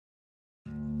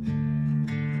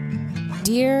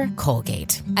Dear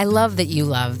Colgate, I love that you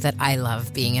love that I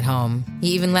love being at home.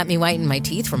 You even let me whiten my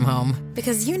teeth from home.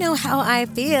 Because you know how I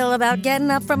feel about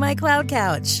getting up from my cloud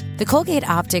couch. The Colgate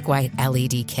Optic White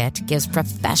LED kit gives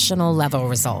professional-level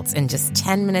results in just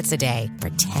 10 minutes a day for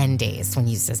 10 days when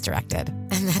used as directed.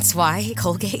 And that's why,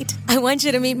 Colgate, I want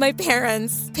you to meet my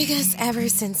parents. Because ever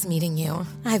since meeting you,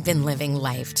 I've been living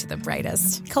life to the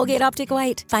brightest. Colgate Optic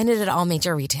White. Find it at all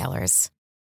major retailers.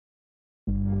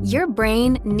 Your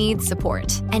brain needs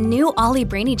support, and new Ollie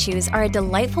Brainy Chews are a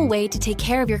delightful way to take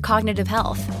care of your cognitive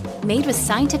health. Made with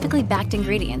scientifically backed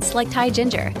ingredients like Thai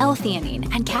ginger,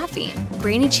 L-theanine, and caffeine,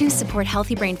 Brainy Chews support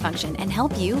healthy brain function and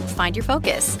help you find your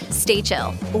focus, stay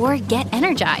chill, or get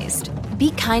energized.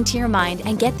 Be kind to your mind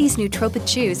and get these nootropic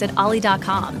chews at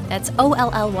ollie.com. That's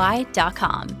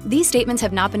OLLY.com. These statements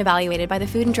have not been evaluated by the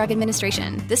Food and Drug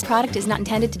Administration. This product is not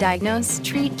intended to diagnose,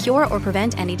 treat, cure, or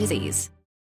prevent any disease.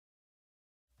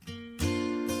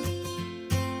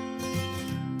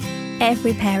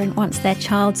 Every parent wants their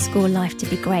child's school life to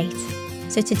be great.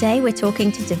 So today we're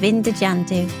talking to Davinder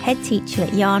Jandu, head teacher at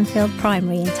Yarnfield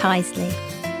Primary in Tyseley,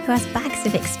 who has bags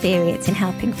of experience in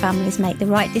helping families make the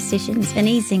right decisions and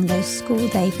easing those school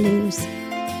day blues.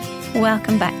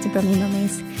 Welcome back to Brummy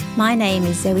Mummies. My name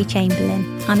is Zoe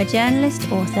Chamberlain. I'm a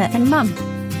journalist, author and mum.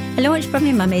 I launched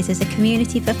Brummy Mummies as a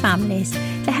community for families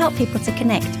to help people to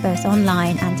connect both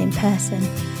online and in person.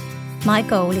 My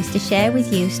goal is to share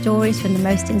with you stories from the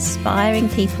most inspiring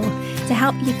people to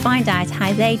help you find out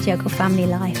how they juggle family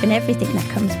life and everything that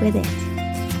comes with it.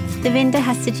 Davinder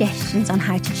has suggestions on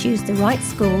how to choose the right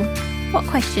school, what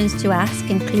questions to ask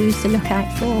and clues to look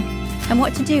out for, and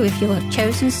what to do if your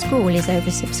chosen school is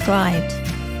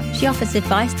oversubscribed. She offers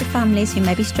advice to families who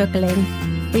may be struggling.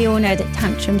 We all know that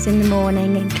tantrums in the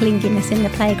morning and clinginess in the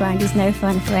playground is no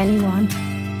fun for anyone.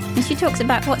 And she talks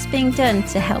about what's being done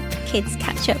to help kids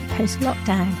catch up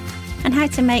post-lockdown and how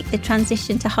to make the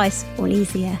transition to high school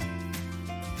easier.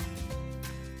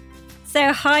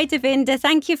 So, hi Davinder,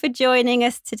 thank you for joining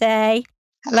us today.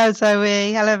 Hello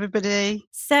Zoe, hello everybody.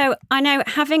 So, I know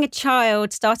having a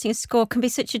child starting school can be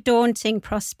such a daunting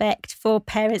prospect for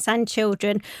parents and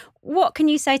children. What can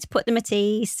you say to put them at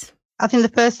ease? I think the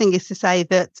first thing is to say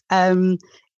that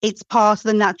it's part of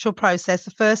the natural process. The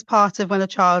first part of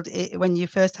when you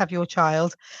first have your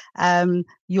child,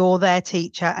 you're their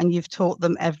teacher and you've taught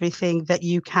them everything that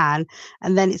you can.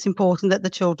 And then it's important that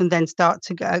the children then start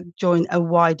to join a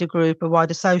wider group, a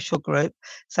wider social group.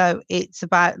 So it's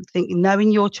about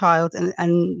knowing your child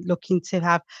and looking to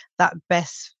have that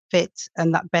best fit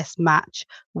and that best match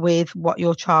with what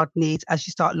your child needs as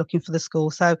you start looking for the school.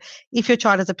 So if your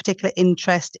child has a particular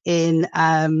interest in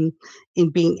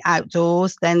being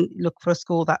outdoors, then look for a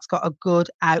school that's got a good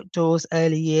outdoors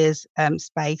early years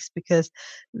space, because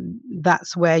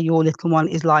that's where your little one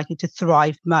is likely to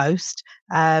thrive most.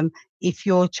 If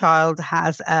your child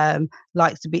has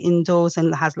likes to be indoors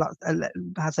and has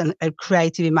a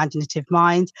creative, imaginative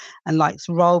mind and likes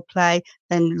role play,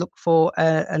 then look for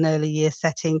an early year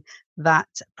setting that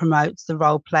promotes the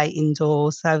role play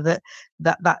indoors, so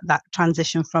that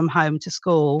transition from home to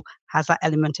school has that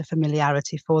element of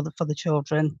familiarity for the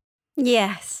children.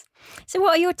 Yes. So,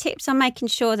 what are your tips on making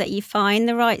sure that you find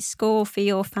the right school for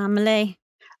your family?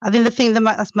 I think the thing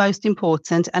that's most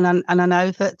important, and I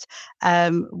know that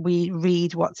we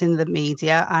read what's in the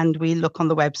media and we look on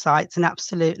the websites, and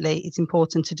absolutely it's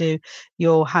important to do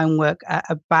your homework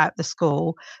about the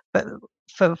school. But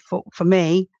for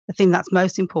me, the thing that's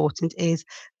most important is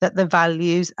that the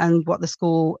values and what the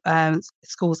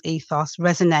school's ethos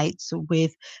resonates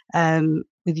with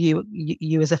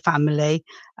you as a family,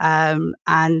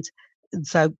 and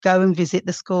so go and visit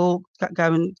the school,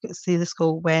 go and see the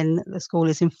school when the school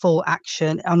is in full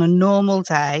action on a normal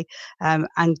day,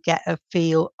 and get a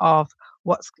feel of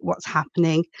what's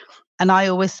happening. And I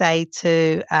always say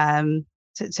to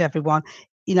everyone,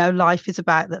 life is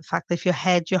about the fact that if your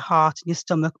head, your heart and your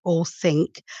stomach all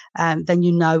sync, then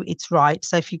you know it's right.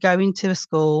 So if you go into a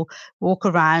school, walk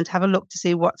around, have a look to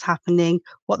see what's happening,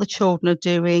 what the children are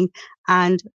doing,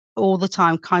 and all the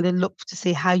time kind of look to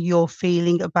see how you're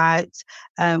feeling about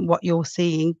what you're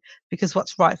seeing, because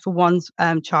what's right for one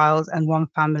child and one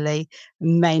family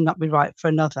may not be right for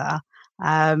another.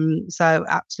 So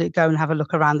absolutely go and have a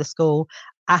look around the school.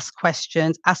 Ask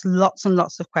questions, ask lots and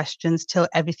lots of questions till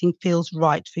everything feels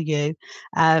right for you.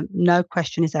 No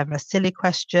question is ever a silly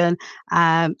question,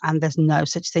 and there's no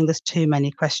such thing as too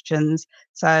many questions.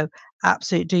 So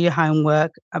absolutely do your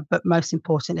homework, but most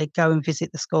importantly, go and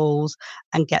visit the schools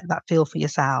and get that feel for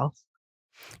yourself.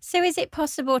 So is it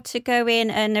possible to go in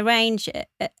and arrange,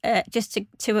 just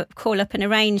to call up and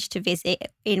arrange to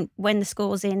visit when the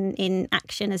school's in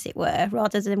action, as it were,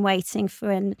 rather than waiting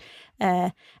for an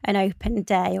open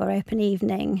day or open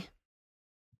evening?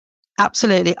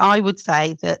 Absolutely. I would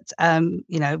say that,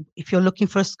 if you're looking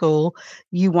for a school,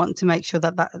 you want to make sure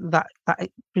that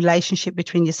relationship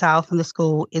between yourself and the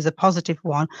school is a positive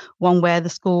one where the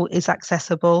school is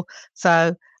accessible.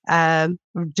 So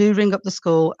do ring up the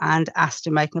school and ask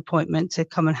to make an appointment to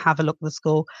come and have a look at the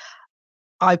school.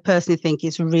 I personally think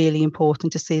it's really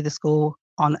important to see the school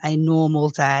on a normal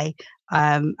day.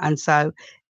 And so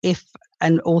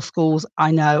and all schools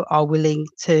I know are willing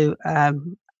to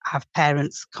have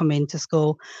parents come into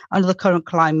school. Under the current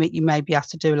climate, you may be asked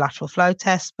to do a lateral flow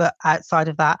test, but outside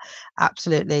of that,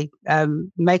 absolutely,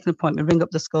 make an appointment, ring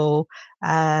up the school.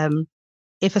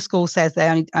 If a school says they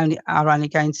are only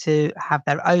going to have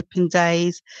their open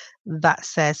days, that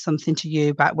says something to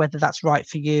you about whether that's right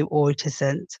for you or it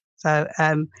isn't. So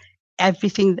every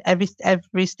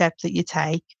step that you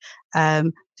take,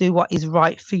 do what is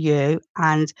right for you,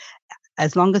 and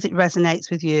as long as it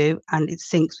resonates with you and it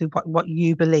syncs with what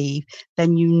you believe,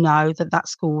 then you know that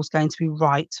school is going to be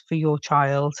right for your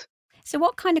child. So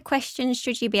what kind of questions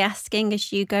should you be asking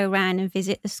as you go around and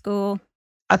visit the school?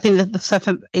 I think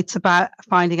that it's about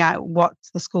finding out what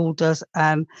the school does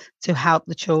to help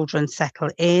the children settle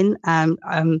in.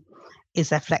 Is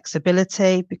there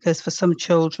flexibility? Because for some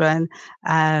children,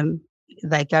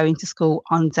 they go into school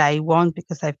on day one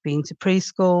because they've been to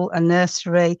preschool and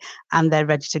nursery and they're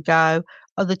ready to go.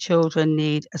 Other children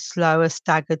need a slower,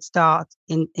 staggered start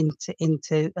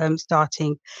into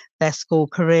starting their school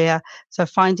career. So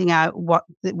finding out what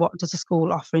does the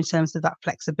school offer in terms of that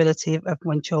flexibility of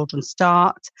when children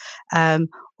start.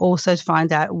 Also to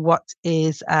find out what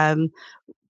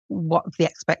the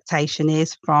expectation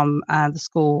is from the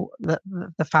school that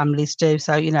the families do.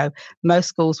 So, most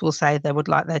schools will say they would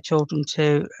like their children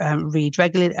to read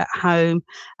regularly at home,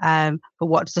 but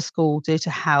what does the school do to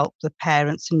help the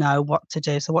parents to know what to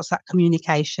do? So what's that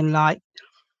communication like?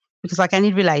 Because like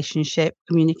any relationship,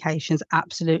 communication is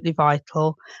absolutely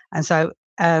vital. And so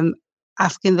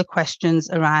asking the questions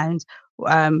around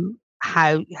what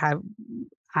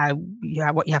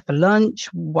you have for lunch,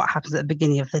 what happens at the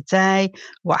beginning of the day,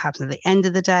 what happens at the end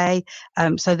of the day,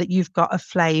 so that you've got a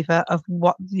flavour of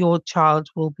what your child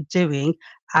will be doing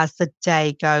as the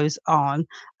day goes on.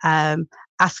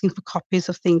 Asking for copies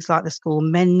of things like the school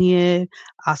menu,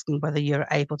 asking whether you're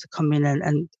able to come in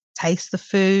and taste the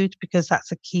food, because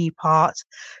that's a key part.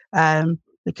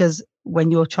 Because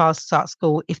when your child starts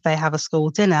school, if they have a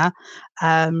school dinner,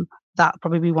 that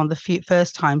probably be one of the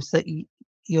first times that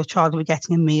your child will be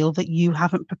getting a meal that you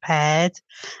haven't prepared.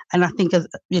 And I think, as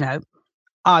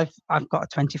I've got a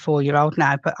 24-year-old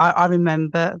now, but I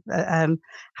remember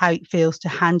how it feels to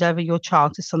hand over your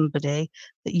child to somebody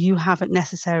that you haven't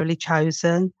necessarily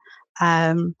chosen.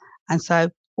 And so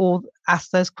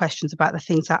ask those questions about the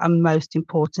things that are most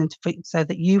important so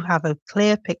that you have a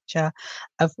clear picture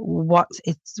of what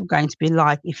it's going to be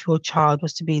like if your child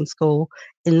was to be in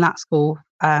that school,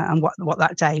 and what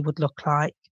that day would look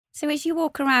like. So as you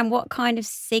walk around, what kind of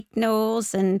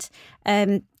signals and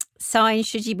signs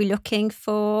should you be looking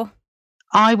for?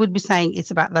 I would be saying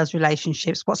it's about those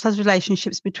relationships. What's those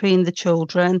relationships between the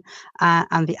children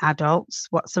and the adults?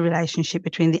 What's the relationship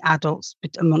between the adults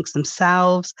amongst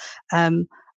themselves?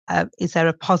 Is there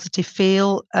a positive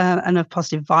feel and a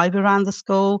positive vibe around the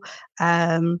school?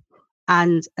 And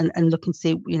look and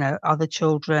see, are the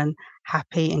children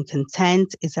happy and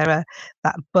content? Is there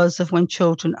that buzz of when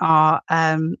children are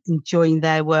enjoying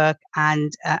their work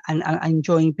and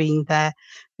enjoying being there?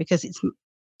 Because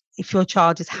if your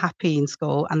child is happy in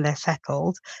school and they're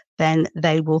settled, then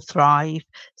they will thrive.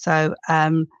 So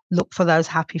look for those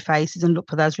happy faces and look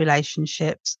for those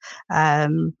relationships.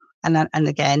 And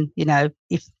again,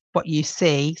 if what you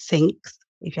see sinks,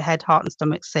 if your head, heart and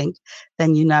stomach sync,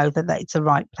 then you know that it's the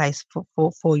right place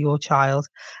for your child.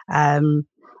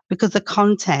 Because the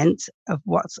content of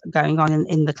what's going on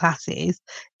in the classes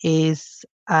is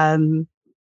that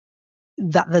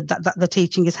the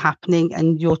teaching is happening,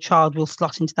 and your child will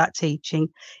slot into that teaching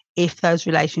if those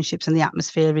relationships and the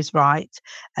atmosphere is right.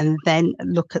 And then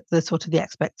look at the sort of the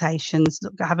expectations,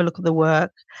 have a look at the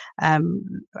work,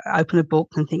 open a book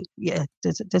and think,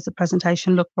 does the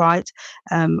presentation look right?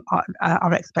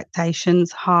 Are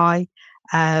expectations high?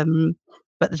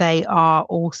 But they are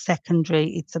all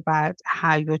secondary. It's about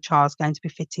how your child's going to be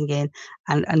fitting in,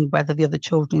 and whether the other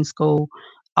children in school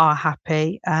are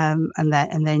happy and they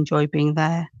enjoy being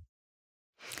there.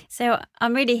 So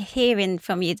I'm really hearing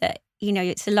from you that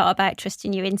it's a lot about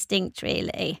trusting your instinct,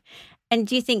 really, And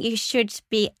do you think you should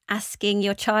be asking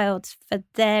your child for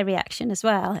their reaction as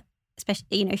well,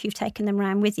 especially, if you've taken them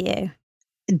around with you?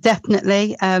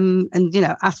 Definitely. And,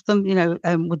 ask them,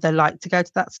 would they like to go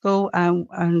to that school?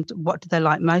 And what do they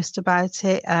like most about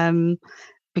it?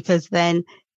 Because then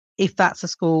if that's a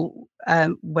school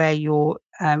where your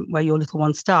little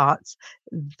one starts,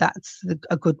 that's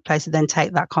a good place to then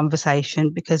take that conversation.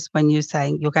 Because when you're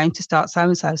saying you're going to start so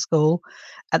and so school,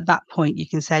 at that point you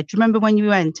can say, "Do you remember when you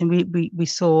went and we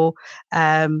saw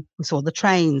the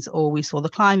trains, or we saw the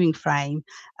climbing frame?"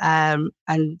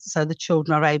 And so the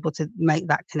children are able to make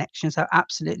that connection. So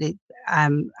absolutely,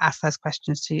 ask those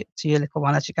questions to your little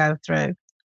one as you go through.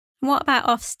 What about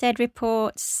Ofsted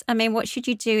reports? I mean, what should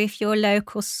you do if your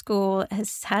local school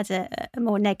has had a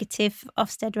more negative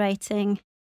Ofsted rating?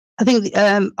 I think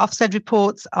Ofsted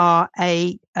reports are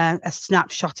a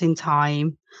snapshot in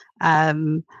time,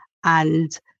 and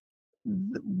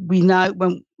we know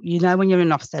when you're in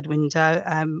Ofsted window,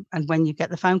 and when you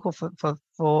get the phone call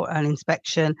for an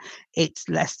inspection, it's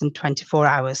less than 24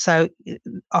 hours. So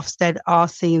Ofsted are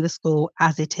seeing the school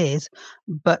as it is,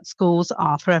 but schools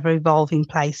are forever evolving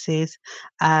places.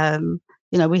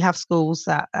 We have schools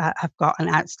that have got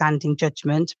an outstanding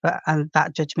judgment, but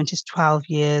that judgment is 12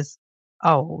 years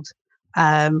old.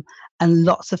 And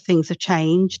lots of things have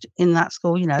changed in that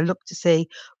school. Look to see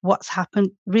what's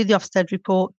happened. Read the Ofsted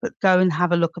report, but go and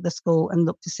have a look at the school and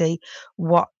look to see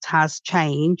what has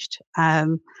changed.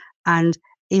 And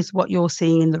is what you're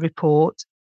seeing in the report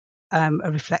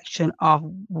a reflection of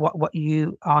what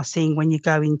you are seeing when you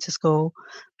go into school?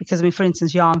 Because, for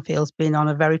instance, Yarnfield's been on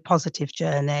a very positive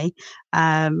journey,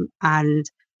 and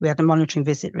we had a monitoring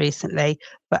visit recently,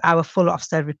 but our full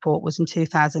Ofsted report was in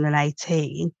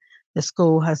 2018. The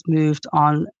school has moved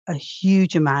on a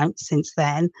huge amount since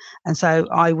then. And so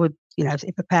I would,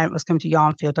 if a parent was coming to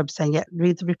Yarnfield, I'd be saying, yeah,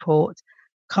 read the report,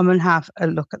 come and have a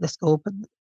look at the school. But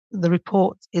the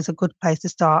report is a good place to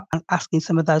start asking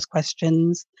some of those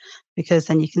questions, because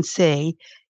then you can see,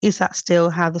 is that still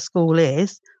how the school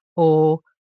is, or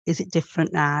is it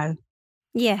different now?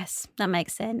 Yes, that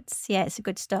makes sense. Yeah, it's a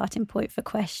good starting point for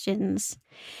questions.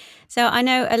 So I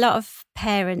know a lot of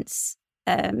parents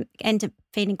end up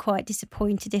feeling quite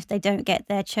disappointed if they don't get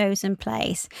their chosen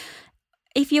place.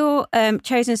 If your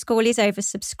chosen school is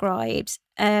oversubscribed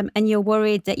and you're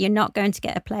worried that you're not going to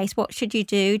get a place, what should you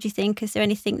do? Do you think, is there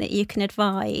anything that you can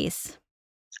advise?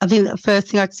 I think the first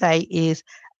thing I'd say is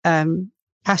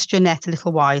cast your net a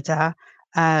little wider,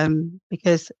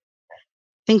 because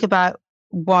think about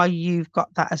why you've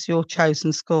got that as your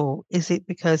chosen school. Is it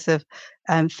because of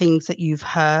things that you've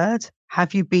heard?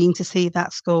 Have you been to see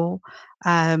that school?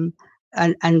 And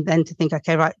then to think,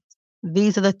 okay, right,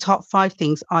 these are the top 5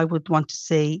 things I would want to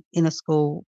see in a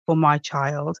school for my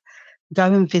child. Go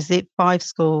and visit 5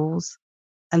 schools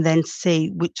and then see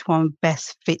which one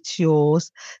best fits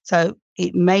yours. So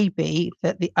it may be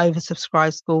that the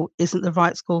oversubscribed school isn't the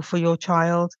right school for your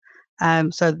child.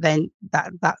 So then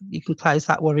that you can close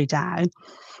that worry down.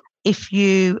 If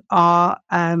you are,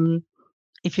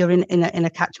 if you're in a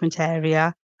catchment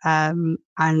area, and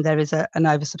there is an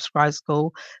oversubscribed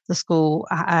school, the school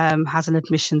has an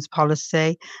admissions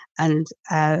policy, and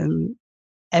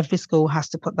every school has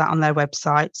to put that on their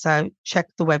website. So check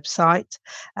the website,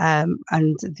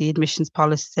 and the admissions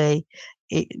policy.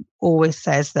 It always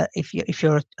says that if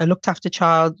you're a looked after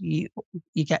child, you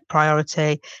get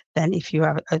priority. Then if you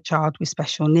have a child with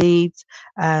special needs,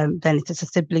 then it is a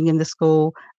sibling in the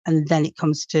school, and then it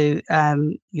comes to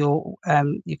your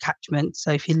catchment.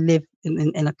 So if you live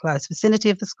in a close vicinity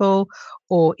of the school,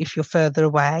 or if you're further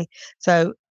away.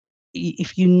 So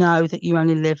if you know that you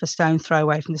only live a stone throw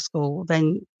away from the school,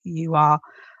 then you are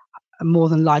more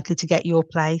than likely to get your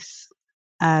place.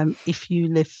 If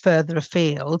you live further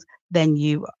afield, then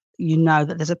you know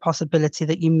that there's a possibility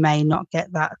that you may not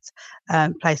get that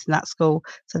place in that school.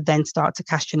 So then start to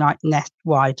cast your net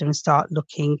wider and start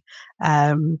looking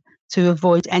to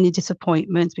avoid any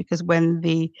disappointments, because when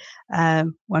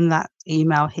that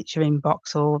email hits your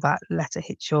inbox or that letter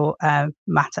hits your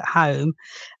mat at home,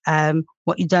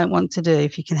 what you don't want to do,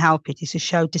 if you can help it, is to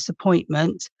show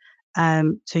disappointment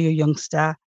to your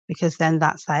youngster, because then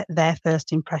that's their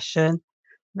first impression,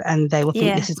 and they will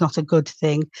think this is not a good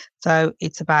thing. So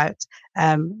it's about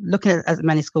looking at as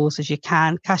many schools as you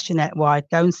can, cast your net wide,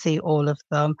 go and see all of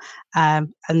them,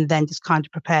 and then just kind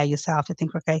of prepare yourself to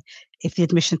think, okay, if the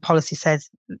admission policy says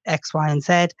X, Y, and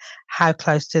Z, how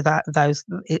close to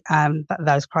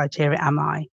those criteria am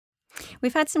I?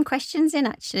 We've had some questions in,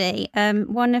 actually.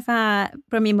 One of our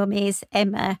Brummy mummies,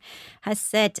 Emma, has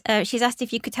said, she's asked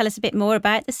if you could tell us a bit more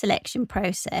about the selection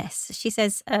process. She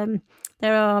says,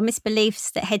 there are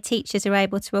misbeliefs that head teachers are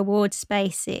able to award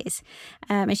spaces,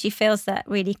 and she feels that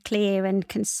really clear and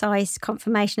concise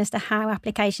confirmation as to how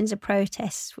applications are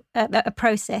processed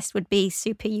would be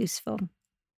super useful.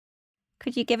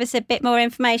 Could you give us a bit more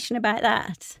information about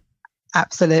that?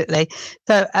 Absolutely.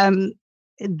 So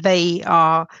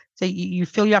you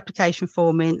fill your application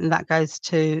form in, and that goes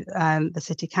to the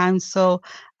City Council,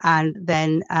 and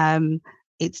then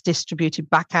it's distributed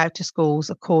back out to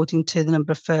schools according to the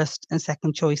number of first and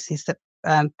second choices that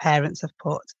parents have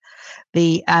put.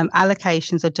 The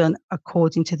allocations are done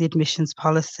according to the admissions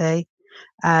policy,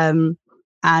 and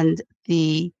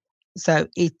so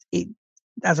it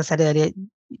as I said earlier,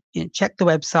 check the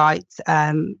website.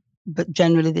 But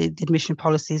generally, the admission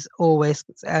policies always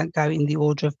go in the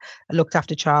order of a looked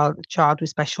after child with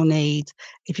special needs,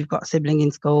 if you've got a sibling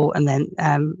in school, and then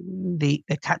the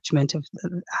catchment of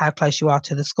how close you are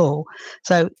to the school.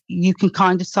 So you can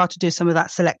kind of start to do some of that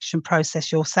selection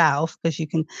process yourself, because you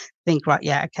can think, right,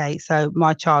 yeah, okay, so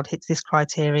my child hits this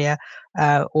criteria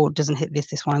or doesn't hit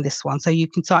this one, and this one. So you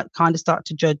can start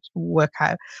to work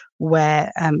out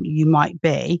where you might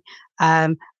be.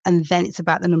 And then it's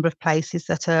about the number of places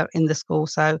that are in the school.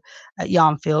 So at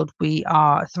Yarnfield, we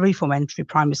are a 3-form entry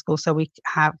primary school, so we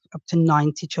have up to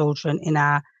 90 children in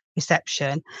our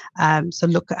reception. So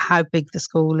look at how big the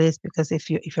school is, because if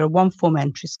you're a 1-form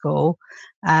entry school,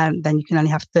 then you can only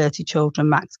have 30 children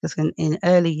max, because in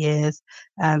early years,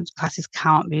 classes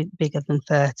can't be bigger than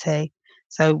 30.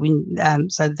 So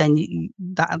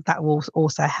that will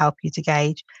also help you to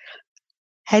gauge.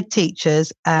 Head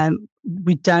teachers,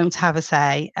 we don't have a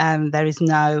say. There is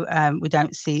no, we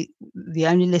don't see, the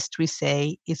only list we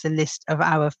see is a list of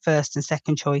our first and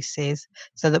second choices,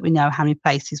 so that we know how many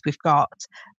places we've got.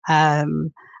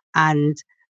 And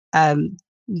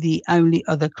the only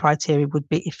other criteria would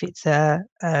be if it's a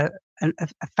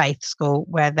faith school,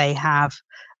 where they have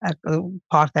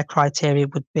part of their criteria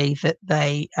would be that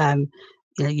they,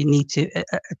 you need to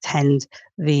attend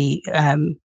the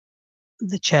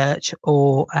church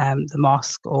or the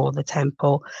mosque or the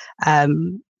temple,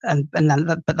 and then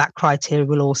but that criteria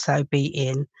will also be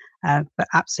in. But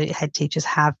absolutely, head teachers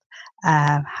have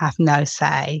no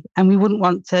say, and we wouldn't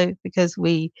want to, because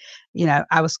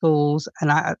our schools,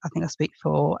 and I think I speak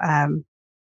for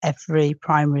every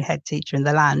primary head teacher in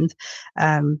the land.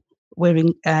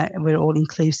 We're all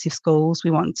inclusive schools.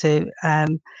 We want to.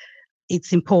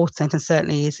 It's important, and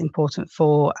certainly is important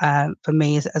for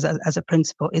me as a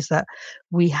principal, is that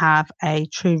we have a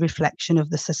true reflection of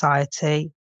the society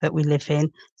that we live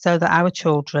in, so that our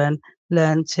children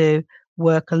learn to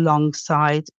work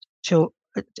alongside a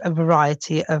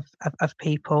variety of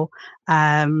people,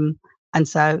 and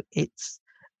so it's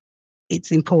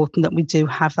important that we do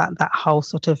have that whole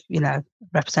sort of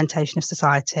representation of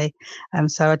society.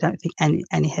 So I don't think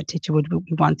any head teacher would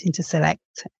be wanting to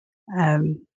select.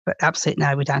 But absolutely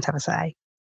no, we don't have a say.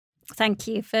 Thank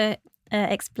you for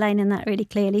explaining that really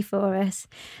clearly for us.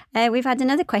 We've had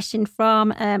another question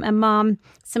from a mum,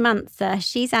 Samantha.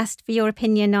 She's asked for your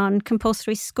opinion on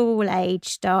compulsory school age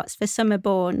starts for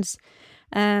summer-borns.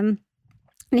 And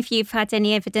if you've had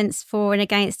any evidence for and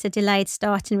against a delayed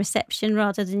start in reception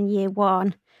rather than year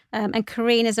 1. And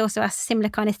Karina's also asked a similar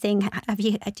kind of thing.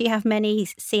 Do you have many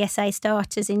CSA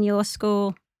starters in your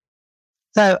school?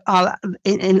 So at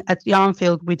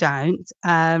Yarnfield we don't,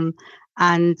 and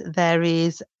there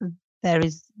isn't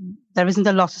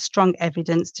a lot of strong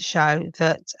evidence to show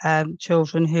that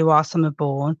children who are summer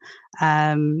born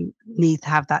need to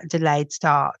have that delayed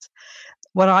start.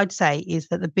 What I'd say is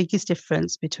that the biggest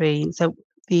difference between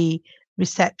the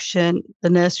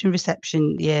nursery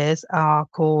reception years they're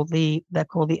called the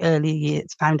early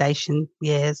years, foundation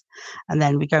years, and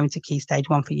then we go into key stage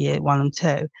 1 for year 1 and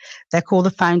 2. They're called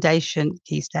the foundation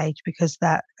key stage because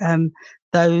that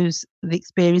the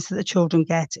experience that the children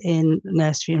get in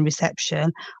nursery and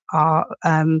reception are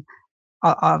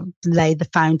lay the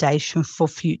foundation for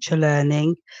future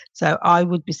learning. So I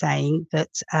would be saying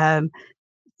that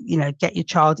get your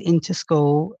child into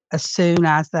school as soon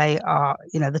as they are,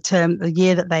 the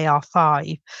year that they are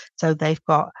 5. So they've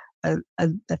got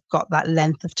that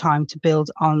length of time to build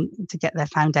on, to get their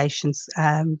foundations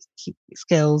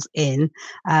skills in.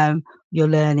 You're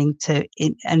learning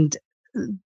and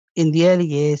in the early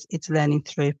years, it's learning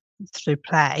through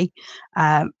play,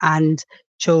 and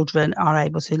children are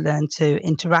able to learn to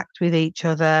interact with each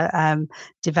other,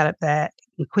 develop their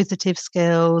inquisitive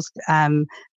skills,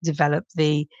 develop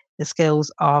the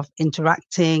skills of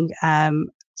interacting,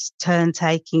 turn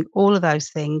taking, all of those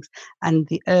things. And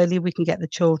the earlier we can get the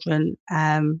children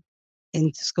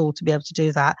into school to be able to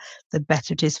do that, the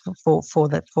better it is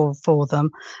for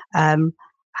them.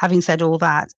 having said all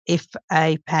that, if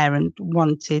a parent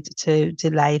wanted to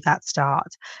delay that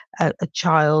start, a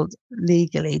child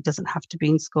legally doesn't have to be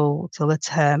in school till the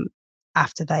term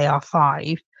after they are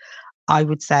 5. I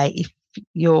would say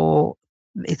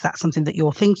if that's something that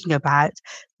you're thinking about,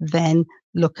 then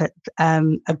look at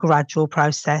a gradual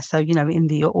process. So, in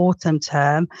the autumn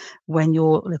term, when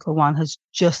your little one has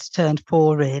just turned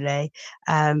 4, really,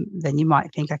 then you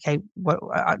might think, okay,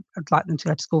 well, I'd like them to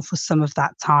go to school for some of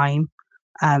that time,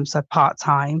 so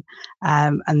part-time,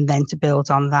 and then to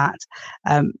build on that.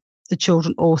 The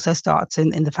children also start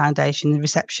in the foundation, the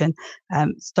reception,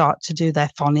 start to do their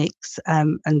phonics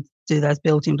and do those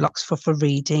building blocks for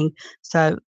reading.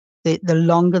 So the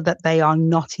longer that they are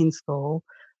not in school,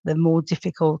 the more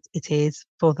difficult it is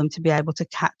for them to be able to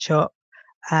catch up.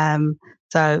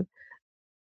 So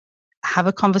have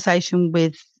a conversation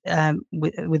with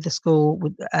the school,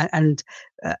 and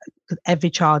every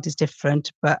child is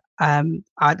different. But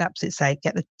I'd absolutely say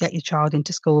get your child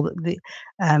into school at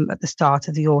the start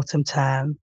of the autumn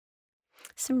term.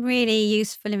 Some really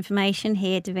useful information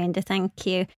here, Davinder. Thank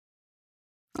you.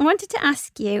 I wanted to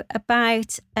ask you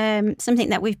about something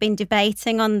that we've been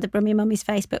debating on the Brummy Mummies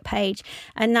Facebook page,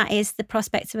 and that is the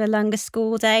prospect of a longer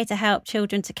school day to help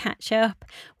children to catch up.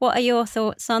 What are your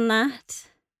thoughts on that?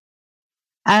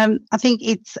 I think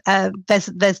it's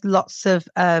there's lots of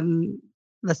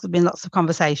there's been lots of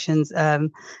conversations at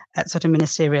sort of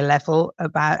ministerial level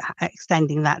about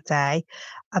extending that day.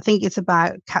 I think it's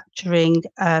about capturing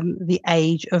the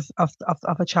age of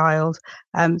a child.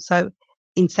 So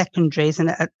in secondaries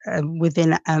and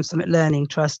within Summit Learning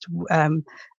Trust,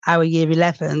 our Year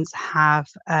 11s have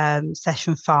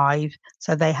session 5,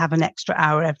 so they have an extra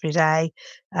hour every day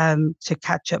to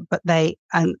catch up. But they're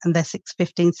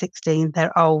 15, 16,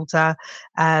 they're older,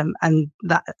 and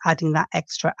that adding that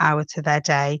extra hour to their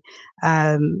day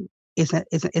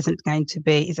isn't going to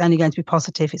be. It's only going to be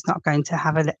positive. It's not going to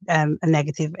have a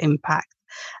negative impact.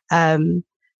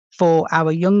 For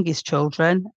our youngest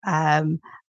children,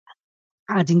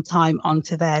 adding time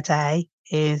onto their day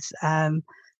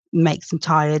makes them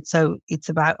tired. So it's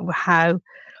about how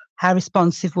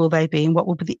responsive will they be and what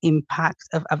will be the impact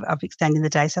of extending the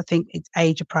day. So I think it's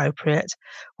age appropriate.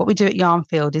 What we do at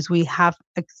Yarnfield is we have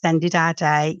extended our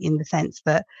day in the sense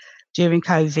that during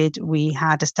COVID we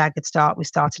had a staggered start. We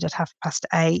started at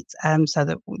 8:30, so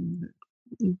that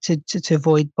to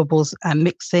avoid bubbles and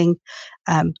mixing.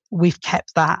 We've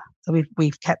kept that. So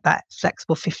we've kept that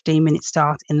flexible 15-minute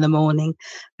start in the morning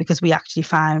because we actually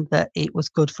found that it was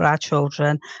good for our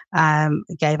children.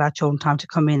 It gave our children time to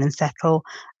come in and settle,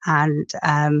 and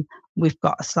we've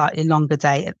got a slightly longer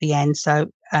day at the end.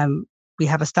 So we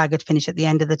have a staggered finish at the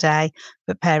end of the day,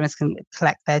 but parents can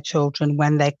collect their children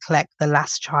when they collect the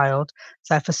last child.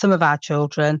 So for some of our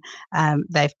children,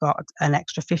 they've got an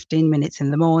extra 15 minutes in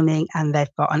the morning and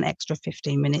they've got an extra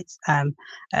 15 minutes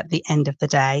at the end of the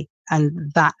day.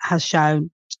 And that has shown,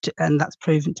 and that's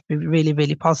proven to be really,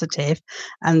 really positive.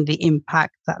 And the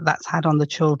impact that that's had on the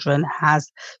children has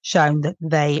shown that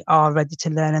they are ready to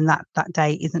learn, and that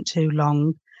day isn't too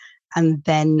long. And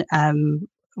then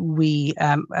we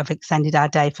have extended our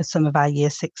day for some of our Year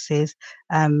 6s,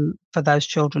 for those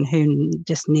children who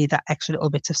just need that extra little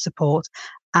bit of support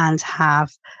and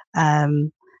have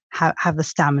the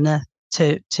stamina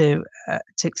to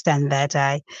extend their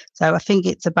day. So I think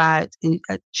it's about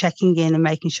checking in and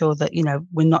making sure that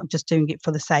we're not just doing it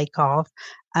for the sake of,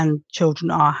 and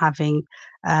children are having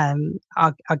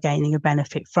are gaining a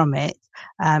benefit from it.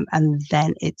 And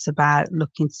then it's about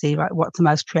looking to see what's the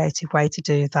most creative way to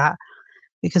do that,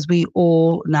 because we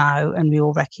all know and we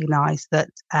all recognise that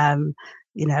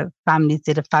families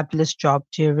did a fabulous job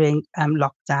during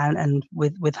lockdown and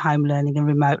with home learning and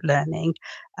remote learning.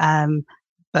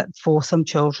 But for some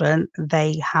children,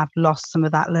 they have lost some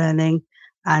of that learning.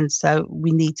 And so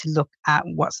we need to look at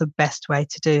what's the best way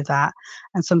to do that.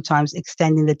 And sometimes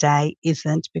extending the day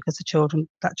isn't, because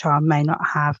that child may not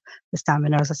have the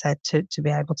stamina, as I said, to be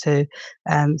able to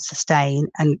sustain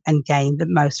and gain the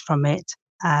most from it.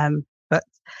 But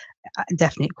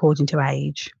definitely according to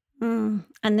age. And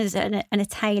there's a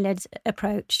tailored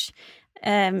approach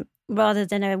rather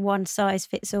than a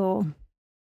one-size-fits-all.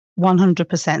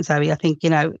 100%, Zoe. I think,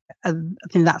 I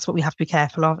think that's what we have to be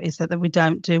careful of, is that we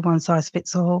don't do one size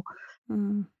fits all.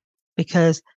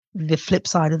 Because the flip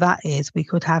side of that is we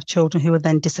could have children who are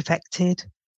then disaffected.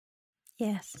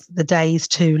 Yes. The day is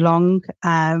too long.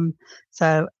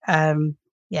 Tailor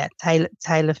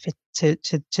fit to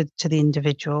the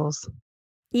individuals.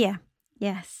 Yeah.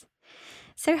 Yes.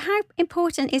 So how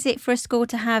important is it for a school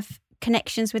to have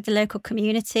connections with the local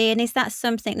community, and is that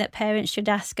something that parents should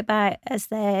ask about as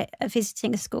they're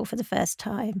visiting a school for the first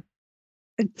time?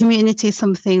 community is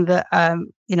something that,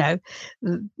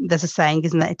 there's a saying,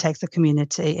 isn't it? It takes a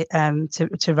community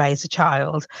to raise a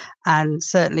child. And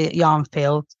certainly at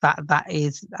Yarnfield, that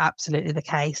is absolutely the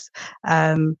case.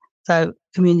 So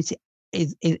community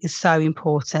is so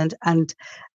important. And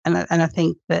I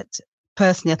think that,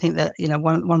 personally, I think that,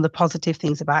 one of the positive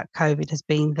things about COVID has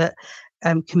been that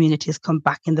community has come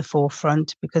back in the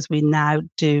forefront, because we now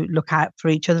do look out for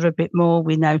each other a bit more.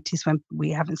 We notice when we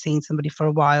haven't seen somebody for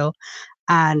a while,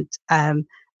 and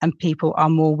people are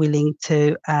more willing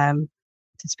to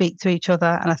speak to each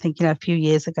other. And I think, a few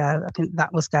years ago, I think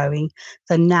that was going.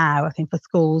 So now I think for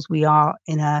schools, we are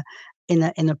in a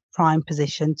prime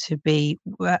position to be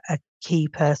a key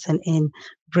person in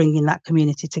bringing that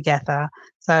community together.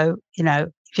 So,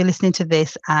 if you're listening to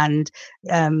this and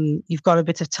you've got a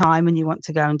bit of time and you want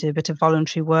to go and do a bit of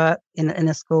voluntary work in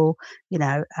a school,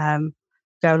 go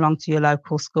along to your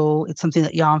local school. It's something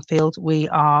that Yarnfield we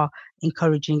are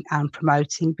encouraging and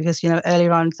promoting, because,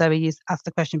 earlier on Zoe asked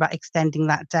the question about extending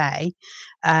that day.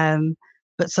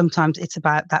 But sometimes it's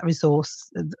about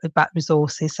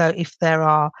resources. So if there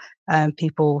are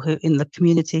people who in the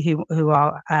community who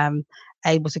are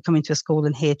able to come into a school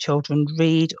and hear children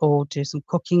read, or do some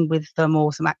cooking with them,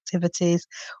 or some activities,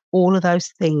 all of those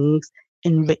things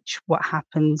enrich what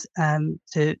happens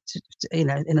to in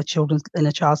a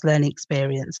child's learning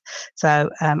experience. So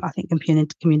I think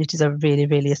communities are really,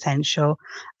 really essential.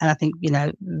 And I think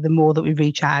the more that we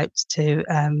reach out to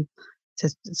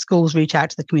schools, reach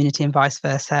out to the community, and vice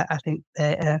versa, I think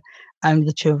only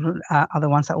the children are the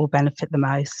ones that will benefit the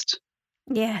most.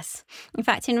 Yes. In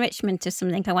fact, enrichment is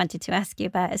something I wanted to ask you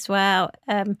about as well.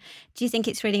 Do you think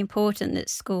it's really important that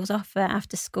schools offer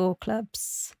after-school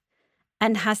clubs?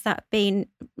 And has that been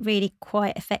really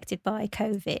quite affected by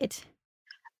COVID?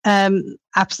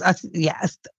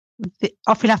 Yes.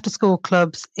 Offering after-school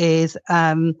clubs is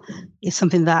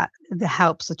something that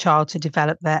helps the child to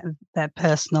develop their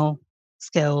personal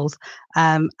skills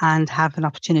and have an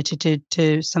opportunity to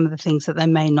do some of the things that they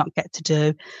may not get to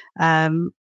do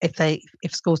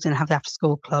if schools didn't have the after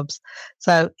school clubs.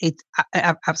 So it's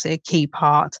absolutely a key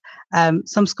part.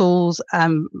 Some schools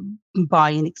buy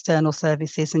in external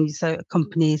services, and so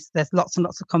companies, there's lots and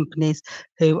lots of companies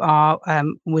who are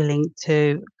willing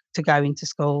to go into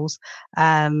schools.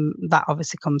 That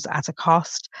obviously comes at a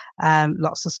cost.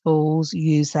 Lots of schools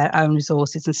use their own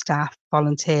resources and staff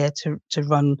volunteer to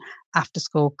run after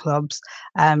school clubs.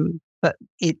 But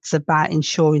it's about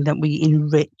ensuring that we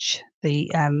enrich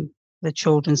the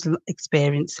children's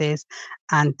experiences,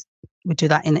 and we do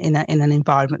that in an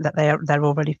environment that they're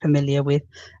already familiar with.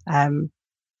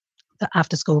 The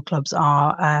after school clubs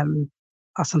are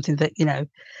something that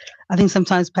I think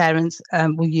sometimes parents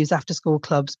will use after school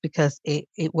clubs because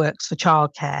it works for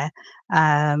childcare,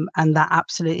 and that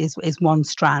absolutely is one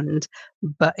strand.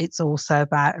 But it's also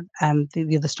about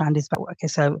the other strand is about, okay,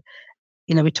 so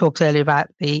we talked earlier about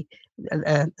the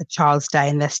child's day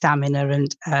and their stamina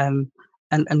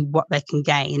and what they can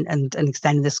gain, and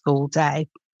extending the school day.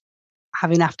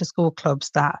 Having after school clubs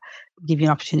that give you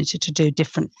an opportunity to do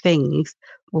different things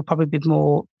will probably be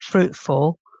more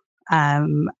fruitful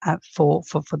for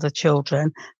the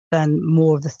children than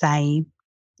more of the same.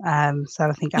 So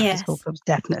I think after school clubs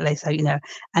definitely. So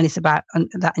and it's about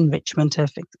that enrichment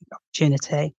of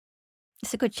opportunity.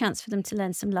 It's a good chance for them to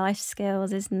learn some life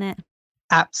skills, isn't it?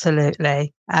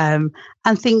 Absolutely. And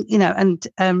think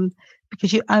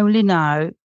because you only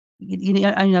know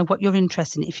only know what you're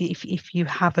interested in if you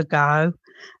have a go.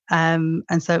 And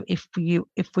so if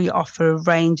we offer a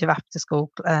range of after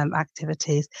school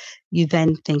activities, you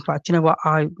then think, right, do you know what,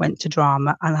 I went to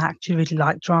drama and I actually really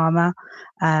like drama,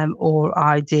 or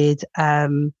I did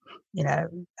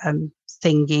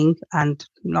singing and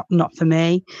not for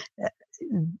me.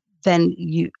 Then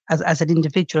you, as an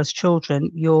individual, as children,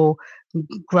 you're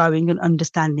growing and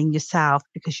understanding yourself,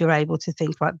 because you're able to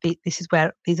think, right,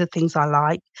 these are things I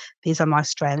like, these are my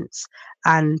strengths,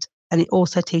 and it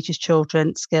also teaches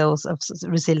children skills of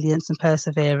resilience and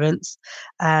perseverance.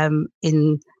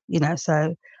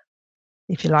 So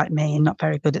if you're like me and not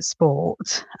very good at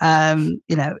sport,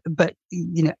 but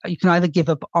you can either give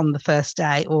up on the first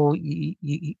day, or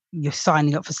you're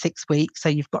signing up for 6 weeks, so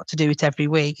you've got to do it every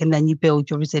week, and then you build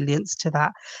your resilience to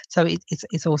that. So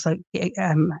it's also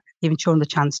giving children the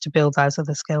chance to build those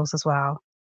other skills as well.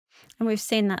 And we've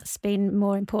seen that's been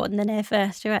more important than ever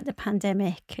throughout the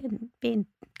pandemic, and being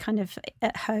kind of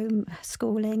at home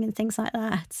schooling and things like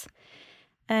that.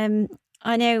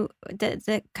 I know that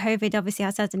the COVID obviously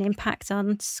has had an impact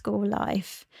on school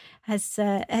life. Has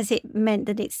it meant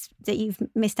that you've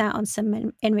missed out on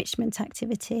some enrichment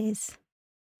activities?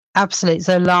 Absolutely.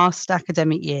 So last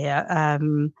academic year,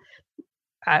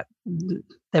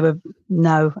 there were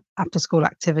no after school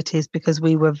activities because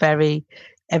we were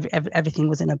everything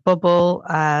was in a bubble.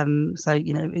 So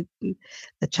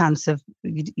the chance of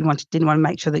didn't want to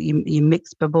make sure that you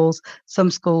mixed bubbles.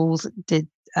 Some schools did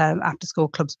after school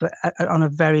clubs, but on a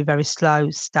very, very slow,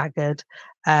 staggered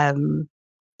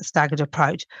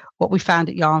approach. What we found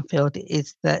at Yarnfield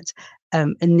is that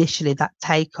initially that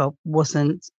take up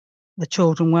wasn't. The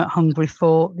children weren't hungry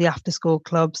for the after school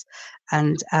clubs,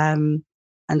 and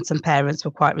some parents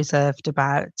were quite reserved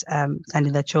about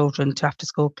sending their children to after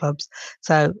school clubs.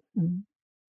 So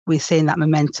we're seeing that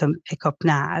momentum pick up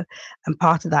now, and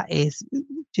part of that is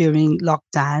during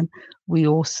lockdown we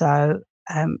also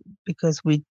because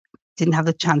we didn't have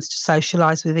the chance to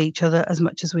socialise with each other as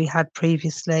much as we had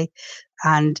previously,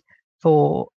 and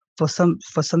for some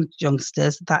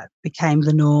youngsters that became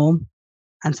the norm.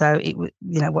 And so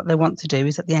what they want to do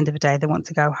is at the end of the day, they want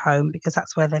to go home because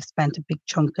that's where they've spent a big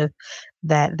chunk of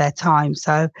their time.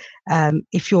 So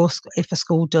if a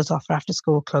school does offer after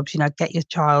school clubs, get your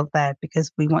child there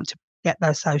because we want to get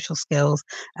those social skills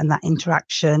and that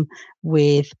interaction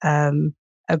with a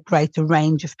greater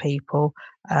range of people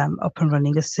up and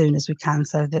running as soon as we can,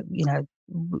 so that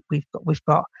we've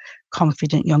got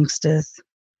confident youngsters.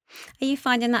 Are you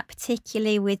finding that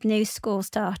particularly with new school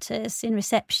starters in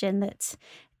reception that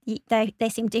they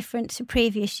seem different to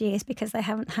previous years because they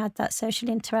haven't had that social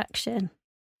interaction?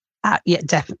 Yeah,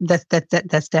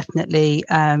 there's definitely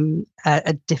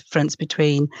a difference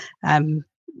between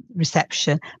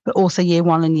reception, but also year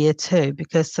 1 and year 2,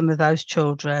 because some of those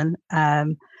children,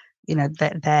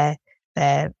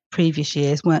 their previous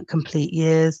years weren't complete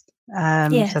years.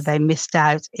 Yes. So they missed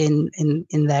out in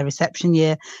their reception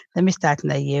year. They missed out in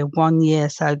their year 1 year.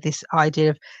 So this idea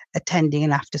of attending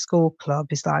an after school club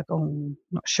is like, oh,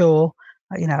 not sure.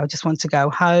 I just want to go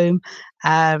home.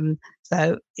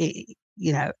 So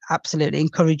absolutely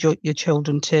encourage your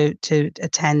children to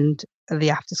attend the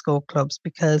after school clubs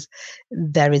because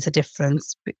there is a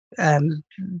difference.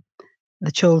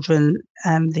 The children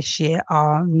this year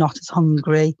are not as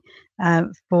hungry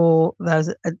for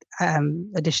those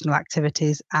additional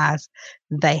activities as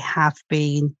they have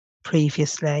been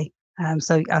previously.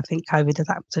 So I think COVID has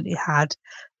absolutely had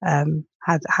an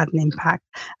impact.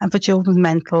 And for children's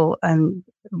mental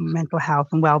health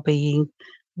and well-being,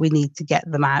 we need to get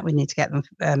them out. We need to get them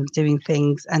doing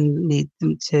things and need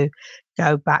them to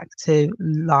go back to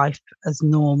life as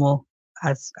normal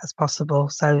as possible.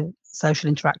 So social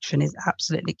interaction is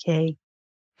absolutely key.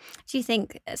 Do you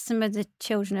think some of the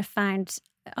children have found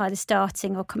either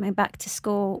starting or coming back to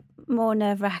school more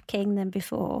nerve-wracking than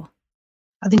before?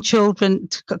 I think children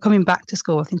coming back to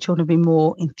school, children have been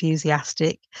more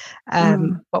enthusiastic.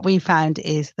 What we found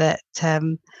is that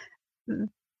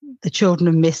the children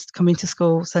have missed coming to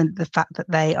school. So the fact that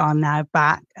they are now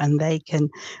back and they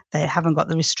haven't got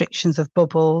the restrictions of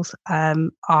bubbles,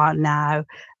 are now,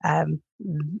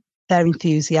 their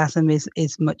enthusiasm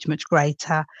is much, much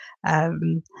greater.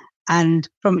 And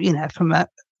from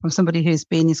somebody who's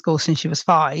been in school since she was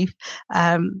 5,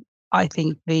 I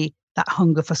think that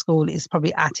hunger for school is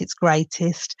probably at its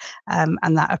greatest,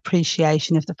 and that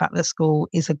appreciation of the fact that school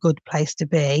is a good place to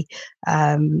be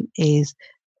is,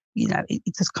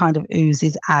 it just kind of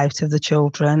oozes out of the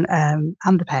children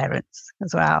and the parents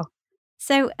as well.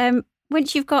 So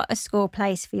once you've got a school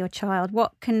place for your child,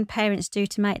 what can parents do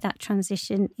to make that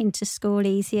transition into school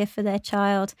easier for their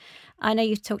child? I know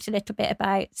you've talked a little bit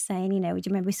about saying, do you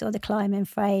remember we saw the climbing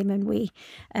frame and we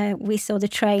saw the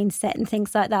train set and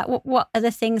things like that. What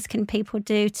other things can people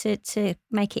do to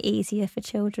make it easier for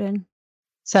children?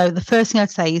 So the first thing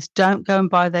I'd say is don't go and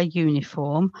buy their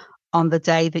uniform on the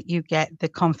day that you get the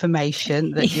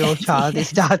confirmation that your child is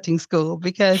starting school,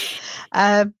 because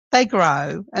they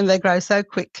grow so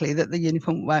quickly that the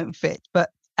uniform won't fit.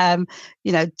 But do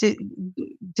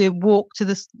walk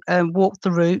the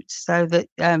route so that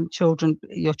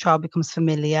your child becomes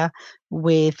familiar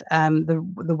with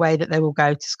the way that they will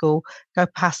go to school. Go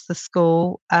past the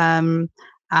school.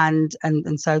 And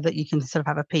so that you can sort of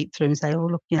have a peep through and say, oh,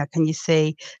 look, can you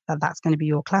see that that's going to be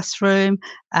your classroom?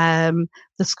 The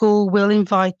school will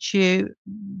invite you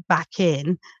back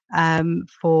in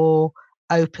for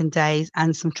open days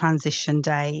and some transition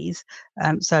days,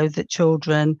 so that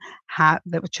children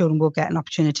will get an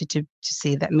opportunity to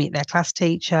see that, meet their class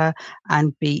teacher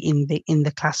and be in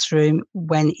the classroom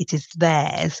when it is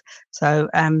theirs. So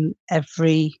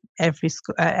every class,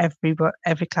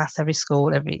 every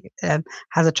school,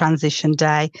 has a transition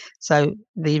day. So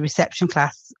the reception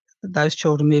class, those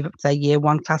children move up to their year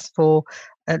 1 class for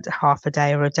half a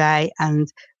day or a day,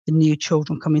 and the new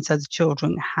children come in, so the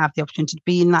children have the opportunity to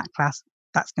be in that class.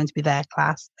 That's going to be their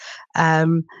class.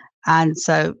 And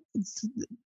so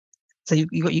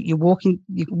you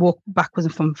walk backwards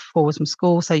and forwards from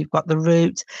school. So you've got the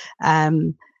route,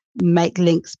 make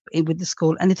links with the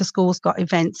school. And if the school's got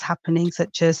events happening,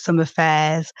 such as summer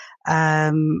fairs,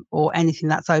 or anything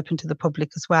that's open to the public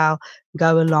as well,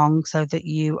 go along so that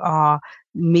you are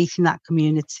meeting that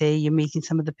community. You're meeting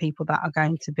some of the people that are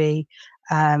going to be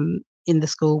in the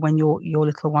school when your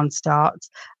little one starts,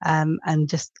 and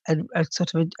just a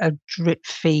sort of a drip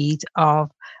feed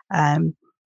of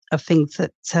things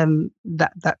that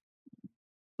that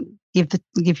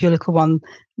give your little one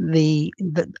the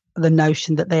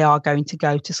notion that they are going to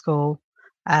go to school.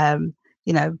 Don't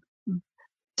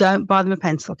buy them a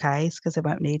pencil case because they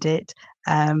won't need it.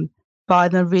 Buy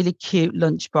them a really cute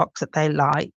lunchbox that they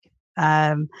like,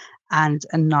 and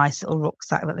a nice little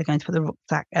rucksack that they're going to put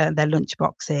their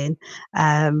lunchbox in,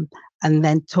 and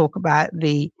then talk about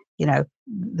the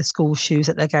school shoes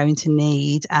that they're going to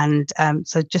need, and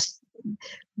so just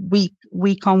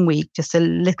week on week, just a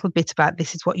little bit about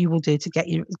this is what you will do to get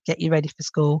you ready for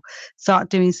school. Start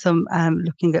doing some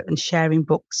looking at and sharing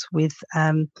books with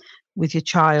your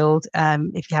child.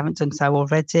 If you haven't done so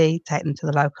already, take them to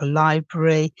the local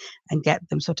library and get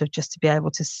them sort of just to be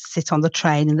able to sit on the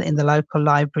train in the local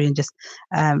library and just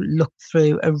look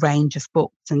through a range of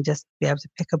books and just be able to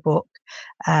pick a book.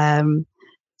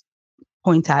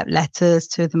 Point out letters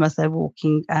to them as they're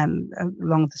walking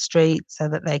along the street so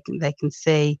that they can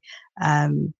see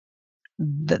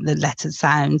the letter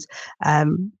sounds.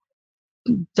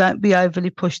 Don't be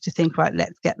overly pushed to think, right,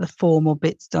 let's get the formal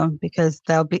bits done, because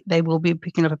they will be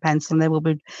picking up a pencil and they will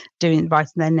be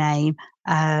writing their name.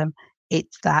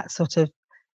 It's that sort of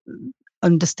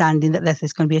understanding that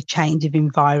there's going to be a change of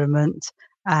environment,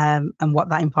 and what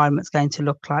that environment's going to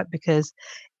look like, because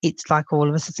it's like all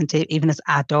of us, isn't it? Even as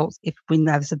adults, if we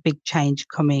know there's a big change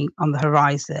coming on the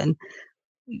horizon,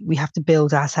 we have to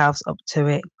build ourselves up to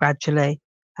it gradually.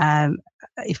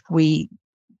 If we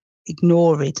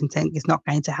ignore it and think it's not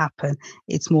going to happen,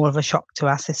 it's more of a shock to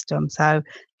our system. So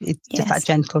it's just that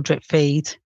gentle drip feed.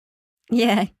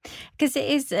 Yeah, because it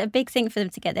is a big thing for them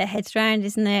to get their heads around,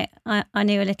 isn't it? I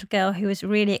knew a little girl who was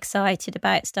really excited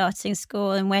about starting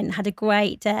school and went and had a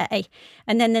great day.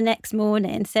 And then the next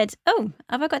morning said, "Oh,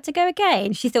 have I got to go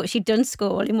again?" She thought she'd done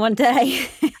school in one day.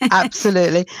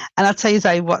 Absolutely. And I'll tell you,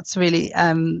 Zoe, what's really,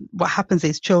 what happens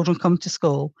is children come to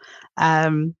school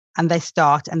and they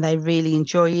start and they really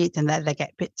enjoy it, and they get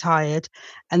a bit tired.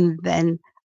 And then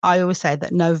I always say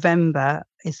that November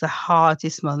is the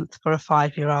hardest month for a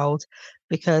 5-year-old,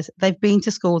 because they've been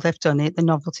to school, they've done it, the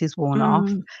novelty's worn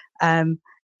off.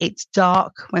 It's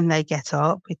dark when they get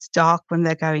up, it's dark when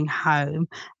they're going home,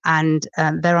 and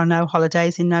there are no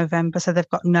holidays in November, so they've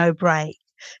got no break.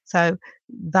 So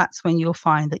that's when you'll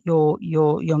find that your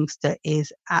youngster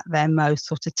is at their most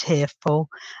sort of tearful,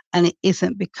 and it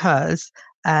isn't because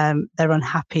they're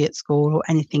unhappy at school or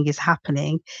anything is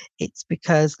happening. It's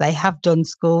because they have done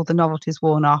school, the novelty's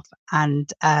worn off,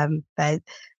 and they're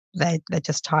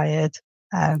just tired.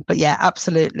 But yeah,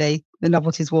 absolutely, the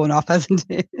novelty's worn off, hasn't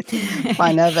it,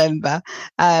 by November?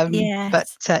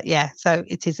 Yes. But yeah, so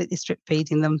it's drip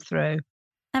feeding them through.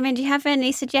 I mean, do you have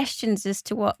any suggestions as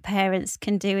to what parents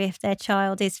can do if their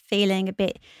child is feeling a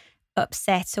bit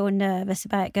upset or nervous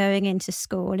about going into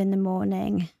school in the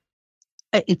morning?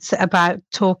 It's about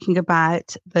talking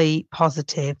about the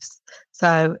positives.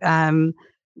 So,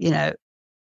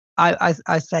 I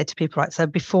say to people, right, so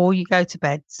before you go to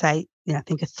bed, say,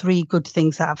 think of 3 good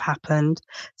things that have happened.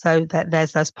 So that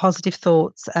there's those positive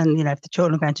thoughts, and, if the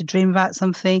children are going to dream about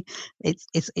something,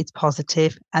 it's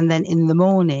positive. And then in the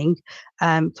morning,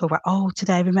 talk about, oh,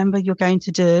 today, remember you're going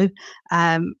to do,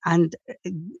 and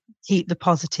keep the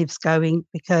positives going,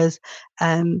 because,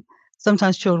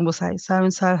 sometimes children will say,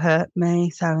 so-and-so hurt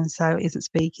me, so-and-so isn't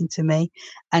speaking to me.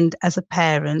 And as a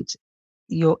parent,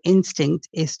 your instinct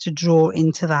is to draw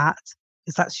into that,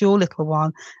 because that's your little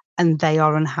one and they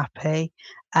are unhappy.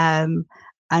 But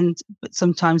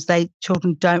sometimes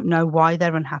children don't know why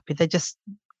they're unhappy. They just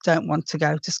don't want to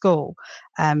go to school.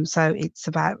 So it's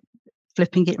about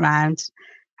flipping it round,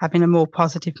 having a more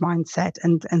positive mindset,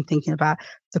 and thinking about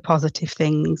the positive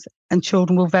things. And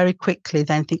children will very quickly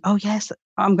then think, oh yes,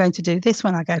 I'm going to do this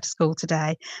when I go to school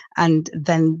today. And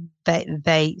then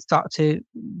they start to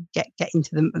get into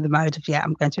the mode of, yeah,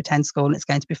 I'm going to attend school and it's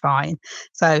going to be fine.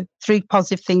 So 3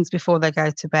 positive things before they go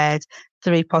to bed,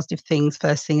 3 positive things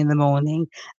first thing in the morning,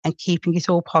 and keeping it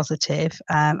all positive,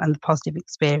 and the positive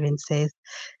experiences.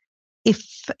 If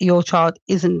your child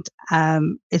isn't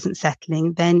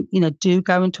settling, then do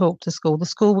go and talk to school. The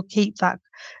school will keep that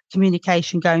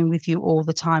communication going with you all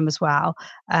the time as well,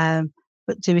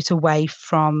 but do it away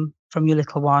from your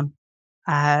little one.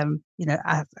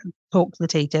 talk to the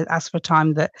teacher, ask for a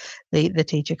time that the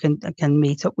teacher can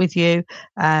meet up with you.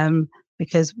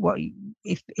 Because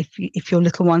if your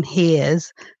little one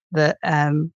hears that,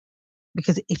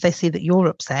 because if they see that you're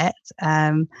upset,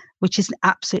 which is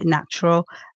absolutely natural,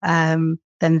 then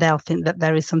they'll think that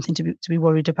there is something to be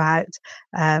worried about.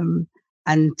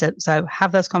 So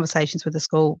have those conversations with the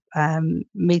school,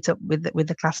 meet up with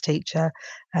the class teacher,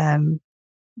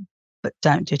 but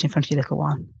don't do it in front of your little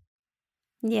one.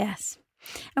 Yes.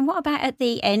 And what about at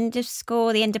the end of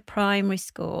school, the end of primary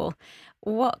school?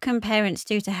 What can parents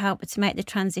do to help to make the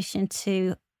transition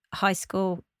to high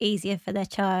school easier for their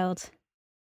child?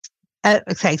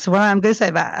 Okay, so what I'm going to say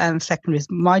about secondary is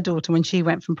my daughter, when she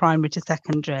went from primary to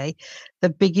secondary, the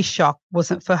biggest shock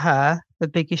wasn't for her. The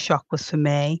biggest shock was for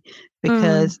me,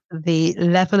 because the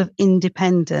level of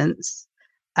independence,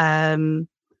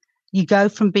 you go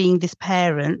from being this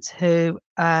parent who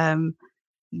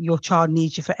your child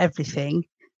needs you for everything,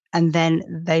 and then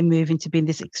they move into being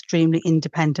this extremely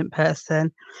independent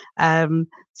person.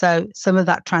 So some of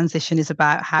that transition is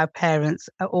about how parents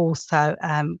also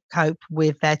cope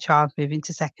with their child moving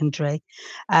to secondary.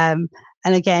 And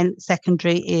again,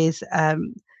 secondary is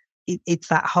it's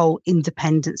that whole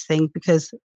independence thing,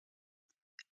 because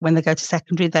when they go to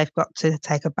secondary, they've got to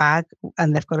take a bag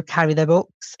and they've got to carry their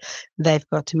books. They've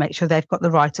got to make sure they've got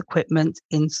the right equipment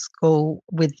in school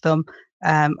with them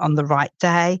on the right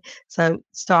day. So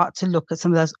start to look at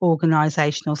some of those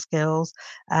organisational skills.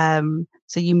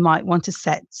 So you might want to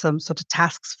set some sort of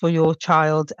tasks for your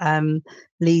child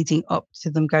leading up to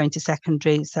them going to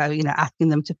secondary. So, asking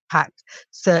them to pack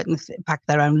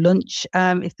their own lunch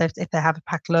if they have a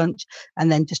packed lunch,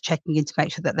 and then just checking in to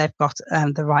make sure that they've got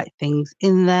the right things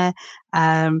in there.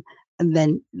 And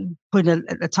then putting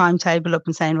a timetable up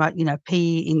and saying, right,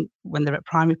 PE when they're at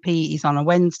primary, PE is on a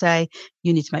Wednesday.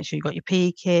 You need to make sure you've got your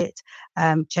PE kit,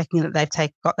 checking that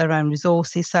they've got their own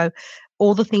resources. So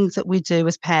all the things that we do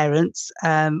as parents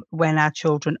when our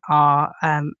children are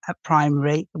at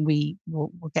primary, we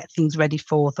will get things ready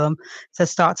for them. So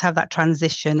start to have that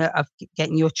transition of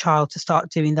getting your child to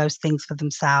start doing those things for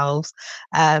themselves.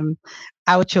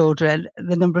 Our children,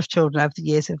 the number of children over the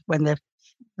years, when the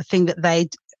thing that they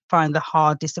find the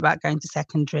hardest about going to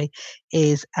secondary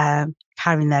is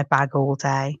carrying their bag all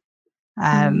day.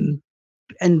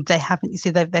 And they haven't,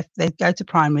 they go to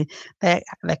primary, they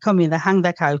come in, they hang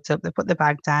their coat up, they put their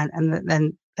bag down, and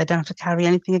then they don't have to carry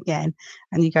anything again.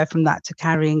 And you go from that to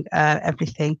carrying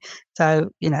everything. So,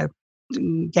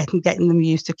 getting them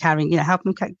used to carrying, help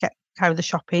them carry the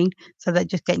shopping. So they're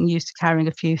just getting used to carrying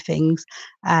a few things.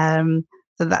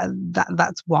 So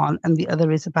that's one. And the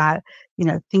other is about,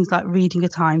 things like reading a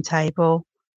timetable,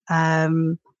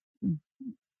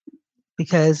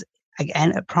 because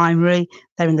again, at primary,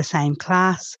 they're in the same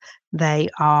class. They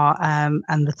are,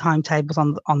 and the timetable's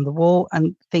on the wall,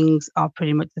 and things are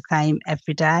pretty much the same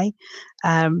every day.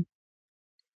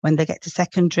 When they get to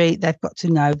secondary, they've got to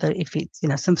know that if it's,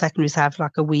 some secondaries have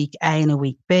like a week A and a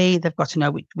week B, they've got to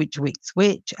know which week's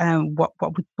which, and what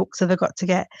books have they got to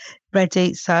get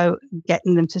ready. So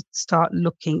getting them to start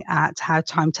looking at how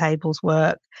timetables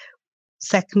work.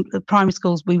 Primary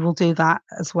schools, we will do that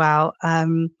as well.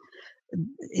 In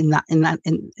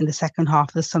the second half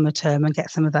of the summer term, and get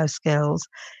some of those skills.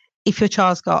 If your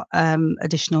child's got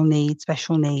additional needs,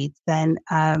 special needs, then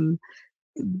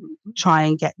try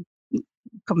and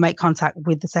make contact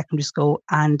with the secondary school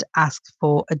and ask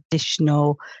for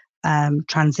additional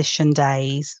transition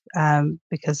days,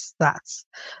 because that's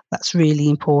really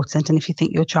important. And if you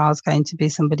think your child's going to be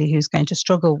somebody who's going to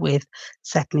struggle with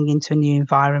settling into a new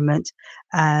environment,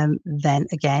 then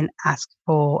again ask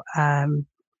for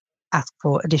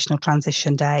additional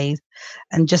transition days.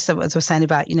 And just as we're saying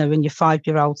about, when your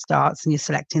 5-year-old starts and you're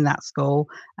selecting that school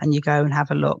and you go and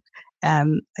have a look,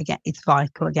 again, it's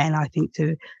vital, again, I think,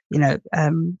 to,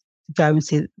 go and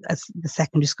see the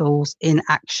secondary schools in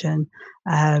action,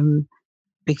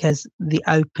 because the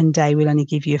open day will only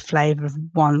give you a flavour of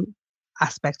one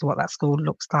aspect of what that school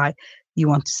looks like. You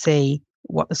want to see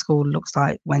what the school looks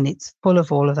like when it's full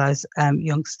of all of those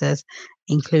youngsters,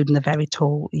 including the very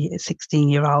tall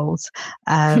 16-year-olds,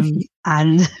 and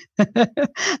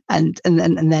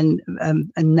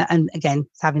again,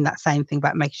 having that same thing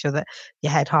about making sure that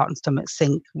your head, heart, and stomach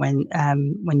sync when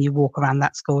you walk around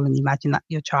that school and you imagine that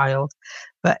your child.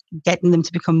 But getting them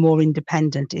to become more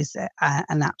independent is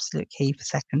an absolute key for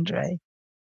secondary.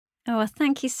 Oh, well,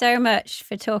 thank you so much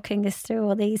for talking us through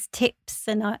all these tips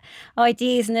and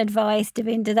ideas and advice,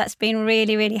 Davinder. That's been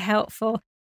really, really helpful.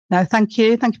 No, thank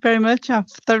you. Thank you very much. I've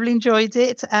thoroughly enjoyed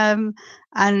it.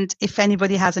 And if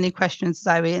anybody has any questions,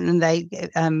 Zoe, and they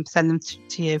send them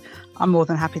to you, I'm more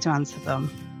than happy to answer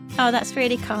them. Oh, that's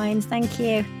really kind. Thank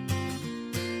you.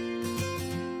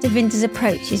 Davinder's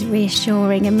approach is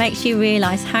reassuring and makes you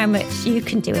realise how much you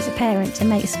can do as a parent to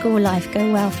make school life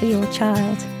go well for your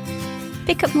child.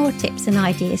 Pick up more tips and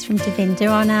ideas from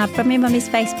Davinder on our Brummy Mummies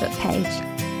Facebook page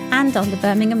and on the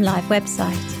Birmingham Live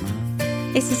website.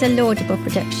 This is a laudable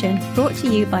production brought to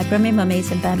you by Brummy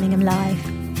Mummies and Birmingham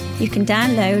Live. You can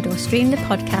download or stream the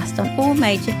podcast on all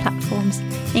major platforms,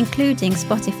 including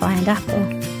Spotify and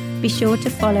Apple. Be sure to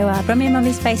follow our Brummy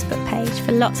Mummies Facebook page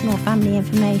for lots more family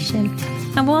information.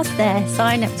 And whilst there,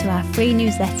 sign up to our free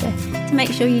newsletter to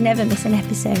make sure you never miss an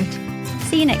episode.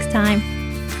 See you next time.